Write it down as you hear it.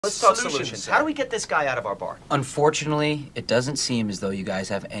Let's talk solutions. How do we get this guy out of our bar? Unfortunately, it doesn't seem as though you guys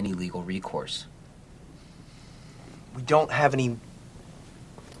have any legal recourse. We don't have any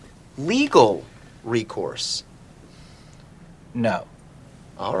legal recourse. No.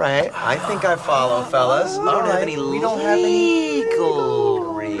 All right, I think I follow, fellas. We don't have any legal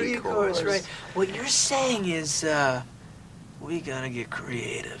recourse. Right. What you're saying is, we gotta get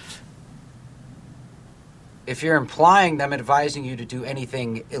creative. If you're implying that I'm advising you to do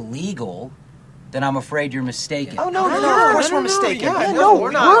anything illegal, then I'm afraid you're mistaken. Oh, no, of course we're mistaken. Yeah, no,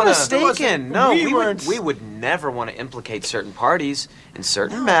 we're mistaken. No, we we would never want to implicate certain parties in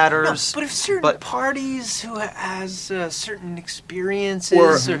certain matters. But if certain parties who has certain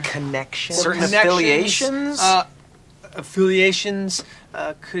experiences or connections, certain affiliations,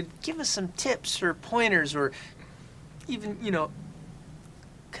 could give us some tips or pointers, or even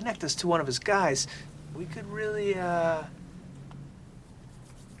connect us to one of his guys, we could really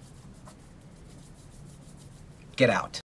Get out.